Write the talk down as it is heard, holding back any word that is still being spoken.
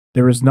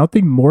There is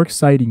nothing more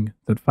exciting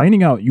than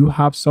finding out you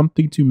have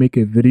something to make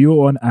a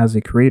video on as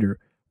a creator,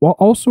 while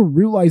also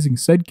realizing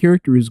said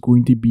character is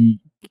going to be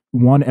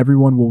one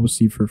everyone will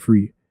receive for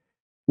free.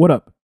 What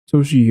up,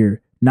 Toshi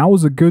here. Now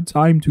is a good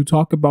time to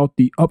talk about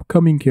the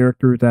upcoming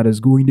character that is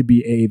going to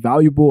be a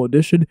valuable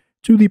addition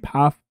to the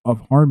Path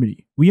of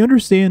Harmony. We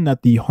understand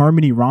that the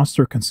Harmony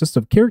roster consists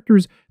of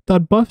characters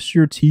that buffs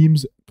your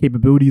team's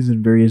capabilities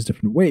in various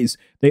different ways.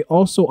 They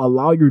also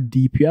allow your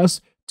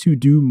DPS to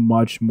do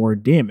much more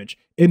damage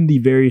in the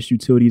various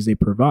utilities they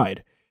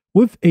provide.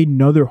 With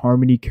another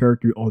Harmony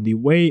character on the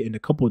way in a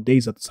couple of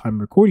days at the time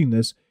of recording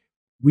this,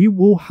 we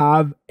will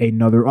have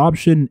another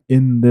option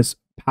in this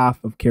path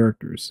of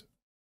characters.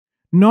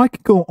 Now I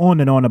could go on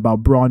and on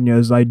about Bronya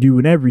as I do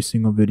in every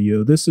single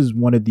video. This is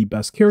one of the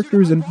best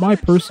characters and my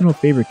personal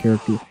favorite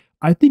character.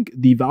 I think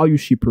the value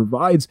she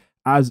provides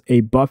as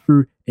a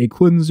buffer, a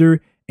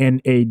cleanser,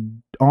 and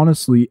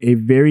honestly a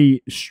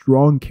very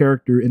strong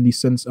character in the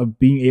sense of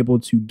being able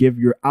to give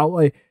your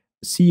ally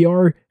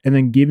CR and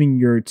then giving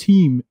your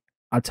team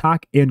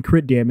attack and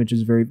crit damage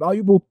is very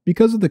valuable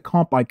because of the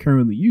comp I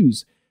currently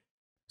use.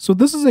 So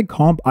this is a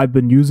comp I've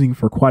been using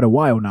for quite a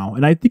while now,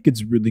 and I think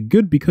it's really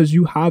good because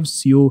you have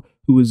Seal,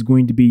 who is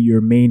going to be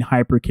your main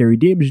hyper carry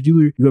damage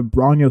dealer. You have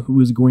Bronya, who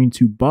is going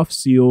to buff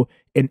Seal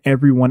and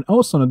everyone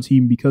else on the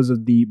team because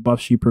of the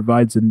buff she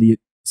provides in the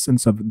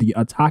sense of the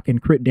attack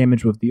and crit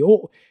damage with the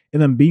ult,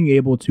 and then being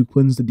able to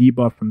cleanse the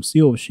debuff from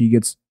Seal if she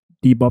gets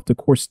debuffed, of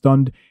course,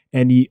 stunned,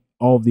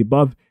 all of the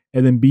above,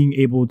 and then being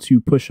able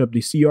to push up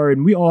the CR.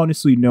 And we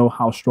honestly know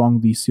how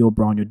strong the Seal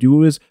Bronya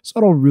duo is, so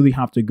I don't really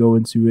have to go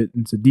into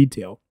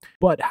detail.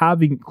 But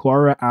having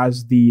Clara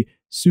as the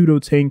pseudo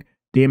tank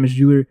damage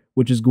dealer,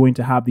 which is going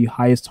to have the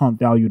highest taunt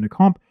value in the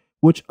comp,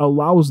 which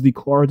allows the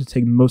Clara to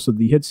take most of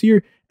the hits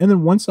here. And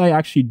then once I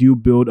actually do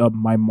build up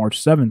my March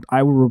 7th,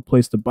 I will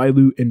replace the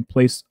Bailu in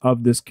place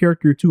of this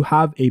character to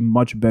have a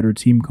much better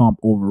team comp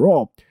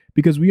overall.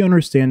 Because we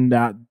understand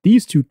that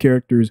these two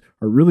characters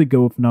are really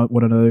good with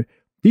one another.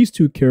 These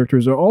two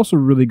characters are also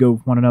really good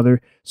with one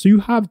another. So you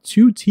have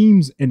two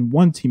teams in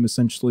one team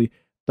essentially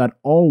that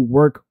all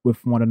work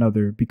with one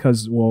another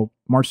because, well,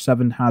 March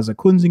 7 has a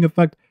cleansing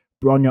effect.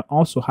 Bronya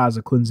also has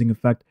a cleansing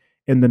effect.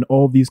 And then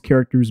all these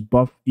characters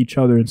buff each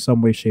other in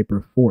some way, shape,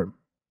 or form.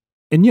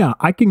 And yeah,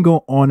 I can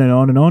go on and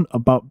on and on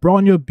about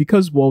Bronya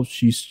because, well,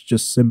 she's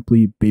just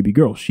simply baby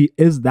girl. She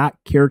is that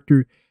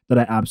character that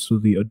I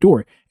absolutely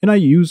adore. And I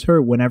use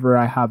her whenever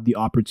I have the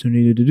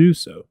opportunity to do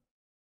so.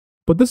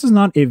 But this is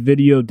not a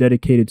video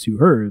dedicated to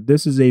her.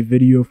 This is a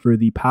video for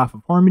the Path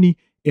of Harmony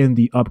and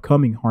the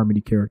upcoming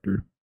Harmony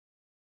character.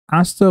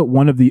 Asta,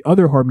 one of the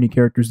other Harmony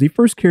characters, the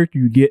first character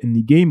you get in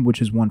the game,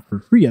 which is one for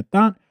free at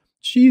that,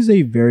 she's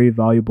a very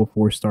valuable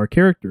 4-star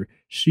character.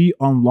 She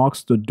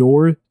unlocks the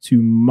door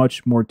to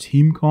much more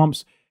team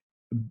comps.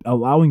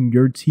 Allowing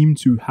your team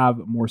to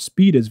have more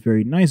speed is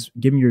very nice.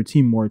 Giving your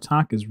team more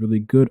attack is really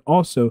good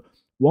also,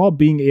 while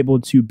being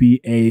able to be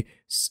a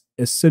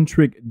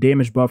eccentric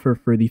damage buffer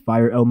for the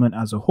fire element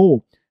as a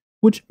whole,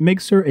 which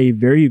makes her a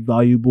very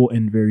valuable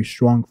and very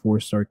strong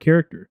 4-star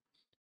character.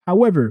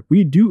 However,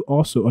 we do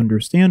also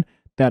understand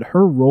that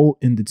her role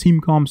in the team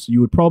comps,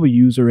 you would probably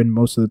use her in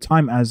most of the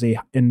time as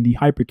in the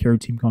hyper carry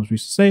team comps we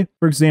used to say.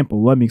 For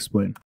example, let me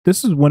explain.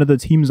 This is one of the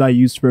teams I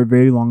used for a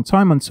very long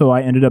time until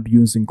I ended up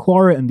using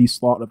Clara in the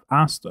slot of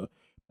Asta.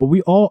 But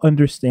we all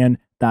understand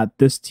that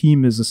this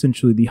team is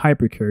essentially the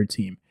hyper carry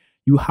team.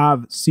 You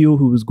have Seal,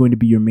 who is going to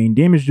be your main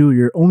damage dealer,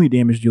 your only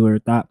damage dealer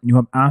at that. You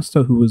have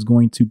Asta, who is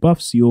going to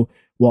buff Seal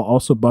while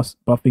also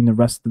buffing the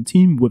rest of the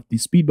team with the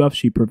speed buff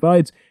she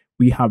provides.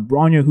 We have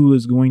Bronya, who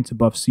is going to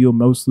buff Seal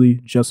mostly,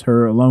 just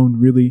her alone,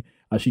 really.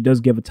 She does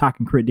give attack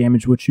and crit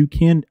damage, which you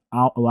can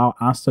allow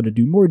Asta to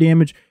do more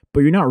damage, but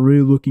you're not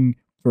really looking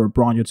for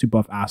Bronya to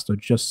buff Asta,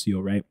 just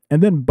Seal, right?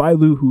 And then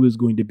Bailu, who is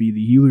going to be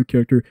the healer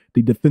character,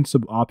 the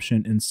defensive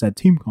option in said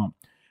team comp.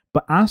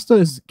 But Asta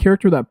is a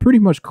character that pretty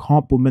much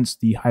complements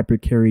the hyper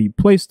carry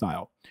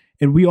playstyle,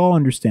 and we all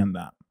understand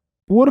that.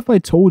 But what if I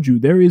told you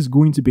there is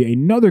going to be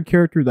another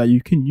character that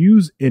you can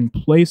use in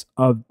place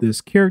of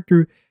this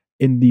character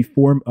in the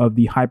form of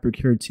the hyper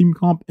carry team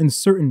comp in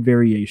certain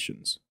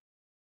variations?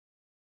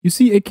 You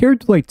see, a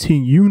character like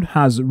Ting Yun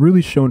has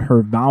really shown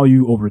her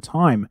value over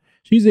time.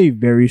 She's a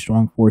very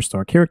strong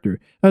 4-star character.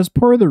 That's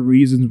part of the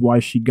reasons why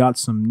she got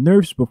some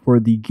nerfs before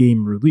the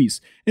game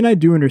release. And I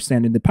do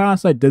understand in the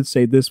past I did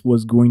say this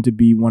was going to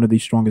be one of the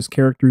strongest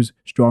characters,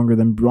 stronger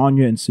than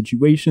Bronya in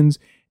situations.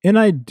 And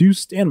I do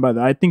stand by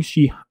that. I think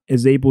she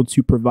is able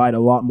to provide a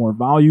lot more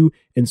value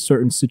in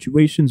certain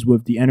situations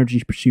with the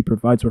energy she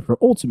provides with her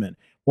ultimate,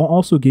 while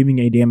also giving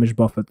a damage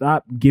buff at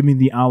that, giving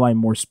the ally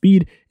more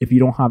speed if you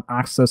don't have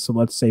access to,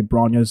 let's say,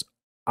 Bronya's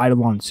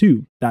Eidolon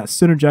 2. That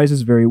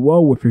synergizes very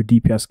well with your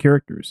DPS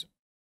characters.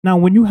 Now,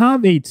 when you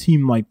have a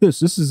team like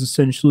this is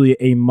essentially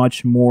a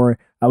much more,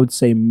 I would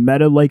say,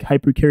 meta-like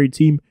hyper carry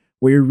team,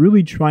 where you're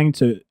really trying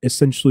to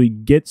essentially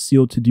get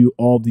Seal to do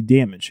all the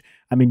damage.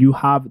 I mean, you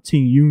have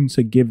Ting Yun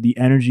to give the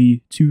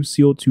energy to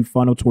Seal to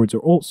funnel towards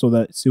her ult so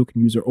that Seal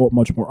can use her ult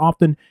much more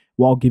often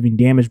while giving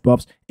damage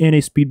buffs and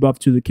a speed buff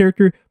to the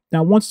character.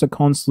 that wants to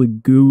constantly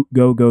go,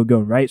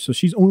 right? So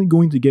she's only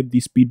going to give the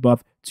speed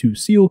buff to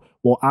Seal,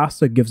 while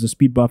Asta gives the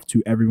speed buff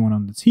to everyone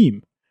on the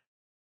team.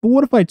 But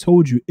what if I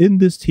told you in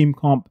this team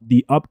comp,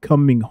 the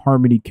upcoming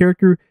Harmony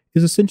character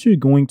is essentially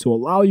going to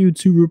allow you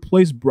to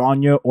replace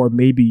Bronya, or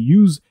maybe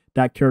use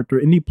that character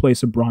in the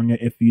place of Bronya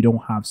if you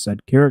don't have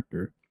said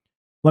character?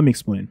 Let me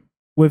explain.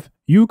 With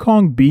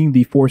Yukong being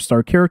the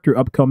 4-star character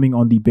upcoming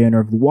on the banner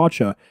of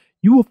Luwacha,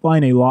 you will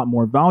find a lot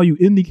more value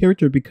in the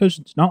character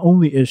because not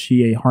only is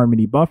she a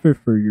Harmony buffer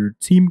for your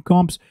team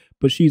comps,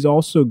 but she's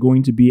also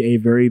going to be a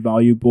very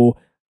valuable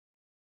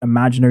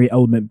imaginary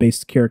element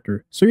based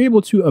character. So you're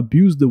able to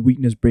abuse the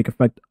weakness break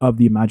effect of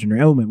the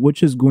imaginary element,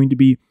 which is going to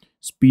be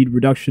speed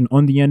reduction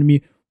on the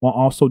enemy while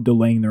also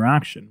delaying their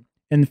action.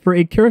 And for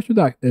a character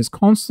that is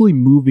constantly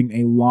moving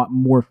a lot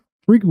more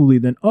frequently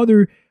than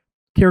other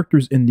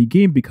characters in the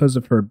game because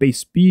of her base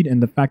speed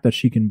and the fact that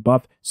she can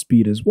buff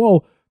speed as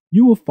well,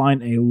 you will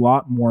find a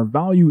lot more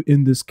value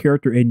in this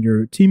character in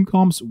your team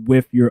comps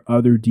with your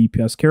other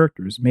DPS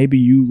characters. Maybe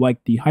you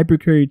like the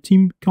hypercarry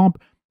team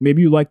comp,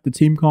 maybe you like the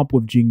team comp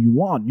with Jing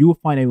Yuan. You will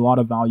find a lot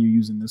of value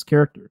using this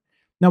character.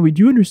 Now, we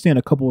do understand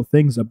a couple of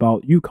things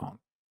about Yukong.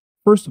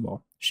 First of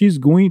all, she's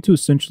going to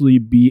essentially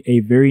be a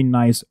very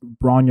nice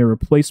Bronya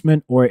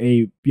replacement, or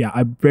a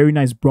very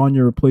nice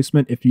Bronya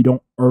replacement if you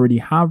don't already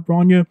have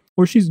Bronya,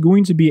 or she's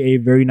going to be a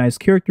very nice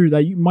character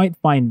that you might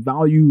find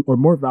value or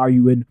more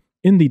value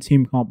in the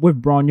team comp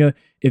with Bronya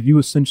if you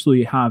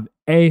essentially have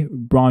A,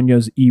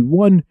 Bronya's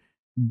E1,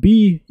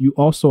 B, you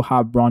also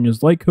have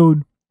Bronya's light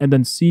code, and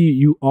then C,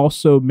 you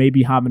also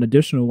maybe have an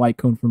additional light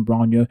code from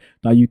Bronya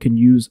that you can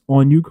use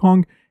on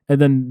Yukong. And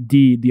then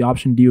D, the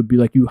option D would be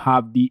like you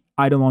have the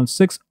Eidolon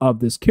 6 of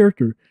this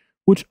character,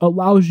 which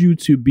allows you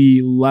to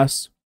be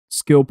less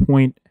skill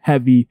point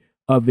heavy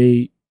of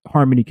a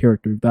Harmony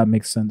character, if that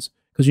makes sense.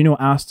 Because you know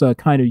Asta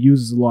kind of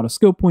uses a lot of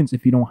skill points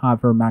if you don't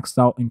have her maxed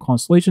out in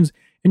Constellations,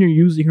 and you're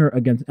using her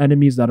against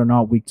enemies that are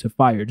not weak to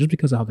fire, just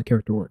because of how the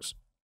character works.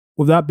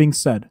 With that being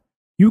said,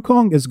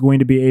 Yukong is going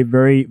to be a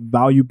very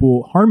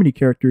valuable Harmony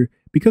character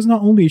because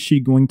not only is she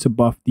going to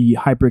buff the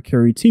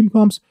hypercarry team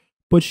comps,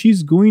 but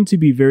she's going to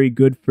be very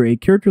good for a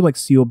character like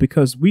Seal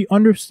because we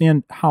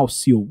understand how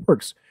Seal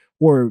works.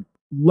 Or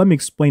let me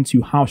explain to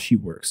you how she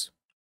works.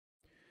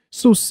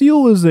 So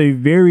Seal is a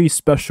very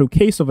special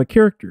case of a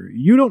character.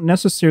 You don't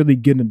necessarily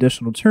get an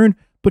additional turn,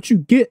 but you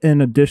get an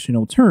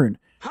additional turn.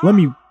 Let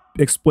me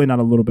explain that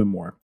a little bit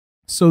more.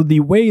 So the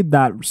way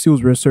that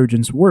Seal's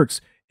Resurgence works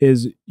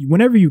is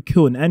whenever you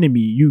kill an enemy,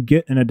 you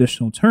get an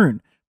additional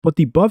turn, but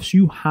the buffs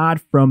you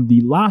had from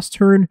the last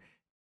turn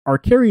are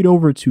carried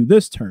over to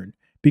this turn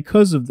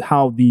because of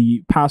how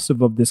the passive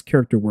of this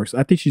character works.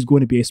 I think she's going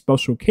to be a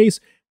special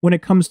case when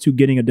it comes to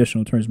getting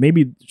additional turns.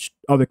 Maybe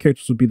other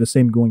characters will be the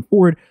same going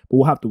forward, but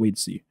we'll have to wait and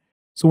see.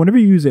 So whenever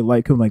you use a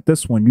light cone like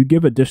this one, you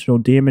give additional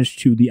damage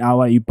to the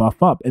ally you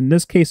buff up. In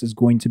this case, it's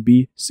going to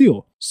be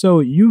Seal.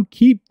 So you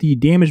keep the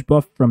damage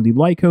buff from the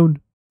light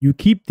cone, you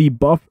keep the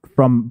buff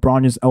from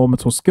Bronya's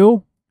elemental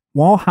skill,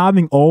 while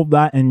having all of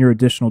that in your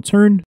additional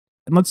turn.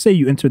 And let's say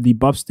you enter the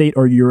buff state,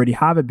 or you already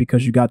have it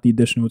because you got the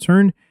additional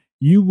turn,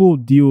 you will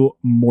deal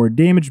more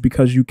damage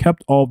because you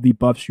kept all of the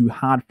buffs you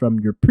had from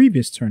your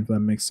previous turn, if that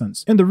makes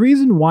sense. And the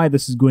reason why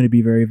this is going to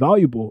be very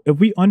valuable, if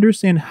we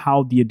understand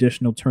how the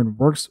additional turn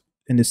works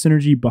and the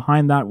synergy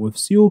behind that with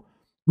Seal,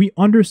 we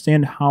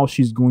understand how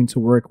she's going to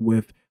work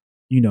with,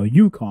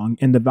 Yukong,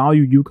 and the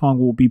value Yukong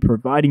will be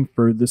providing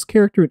for this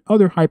character and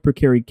other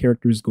hypercarry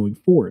characters going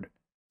forward.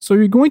 So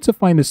you're going to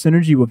find the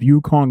synergy with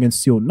Yukong and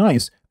Seal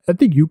nice. I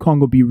think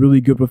Yukong will be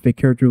really good with a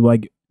character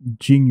like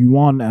Jing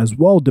Yuan as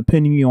well,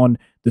 depending on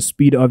the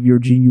speed of your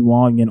Jing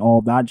Yuan and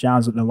all that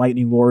jazz of the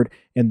Lightning Lord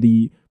and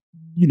the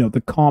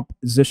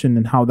composition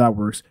and how that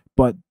works.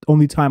 But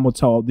only time will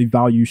tell the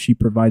value she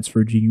provides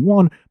for Jing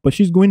Yuan, but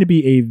she's going to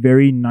be a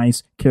very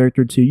nice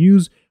character to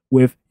use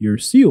with your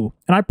Seal.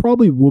 And I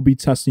probably will be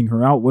testing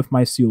her out with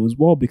my Seal as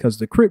well because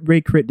the crit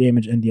rate, crit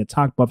damage, and the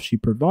attack buff she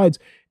provides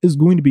is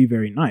going to be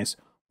very nice.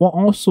 While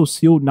also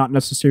Seal not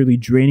necessarily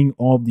draining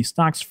all of the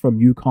stacks from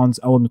Yukong's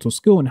elemental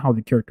skill and how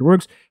the character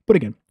works. But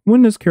again,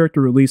 when this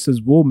character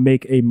releases, we'll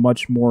make a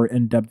much more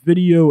in-depth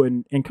video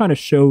and kind of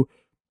show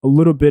a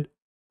little bit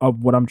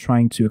of what I'm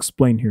trying to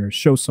explain here,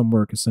 show some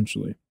work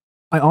essentially.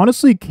 I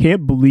honestly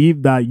can't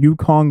believe that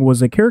Yukong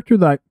was a character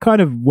that kind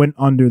of went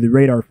under the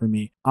radar for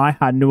me. I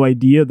had no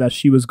idea that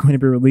she was going to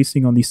be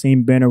releasing on the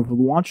same banner with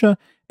Luwacha,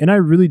 and I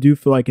really do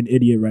feel like an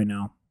idiot right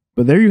now.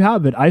 But there you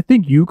have it. I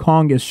think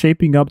Yukong is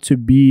shaping up to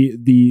be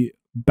the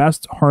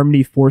best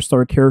Harmony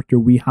 4-star character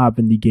we have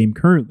in the game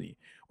currently,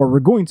 or we're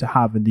going to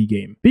have in the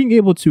game. Being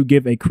able to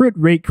give a crit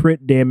rate,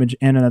 crit damage,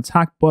 and an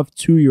attack buff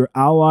to your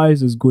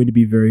allies is going to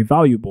be very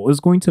valuable.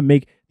 It's going to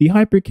make the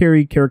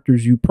hypercarry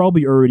characters you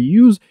probably already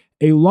use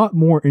a lot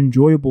more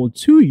enjoyable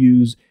to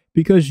use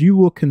because you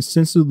will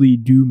consistently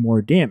do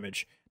more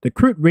damage. The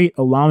crit rate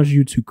allows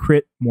you to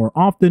crit more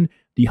often.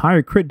 The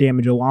higher crit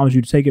damage allows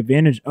you to take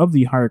advantage of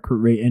the higher crit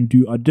rate and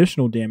do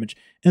additional damage.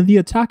 And the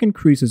attack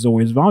increase is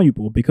always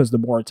valuable because the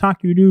more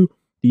attack you do,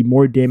 the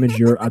more damage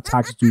your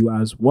attacks do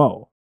as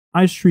well.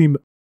 I stream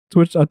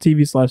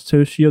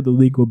twitch.tv/Toshio. The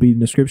link will be in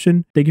the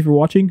description. Thank you for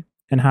watching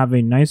and have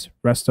a nice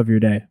rest of your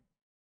day.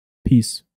 Peace.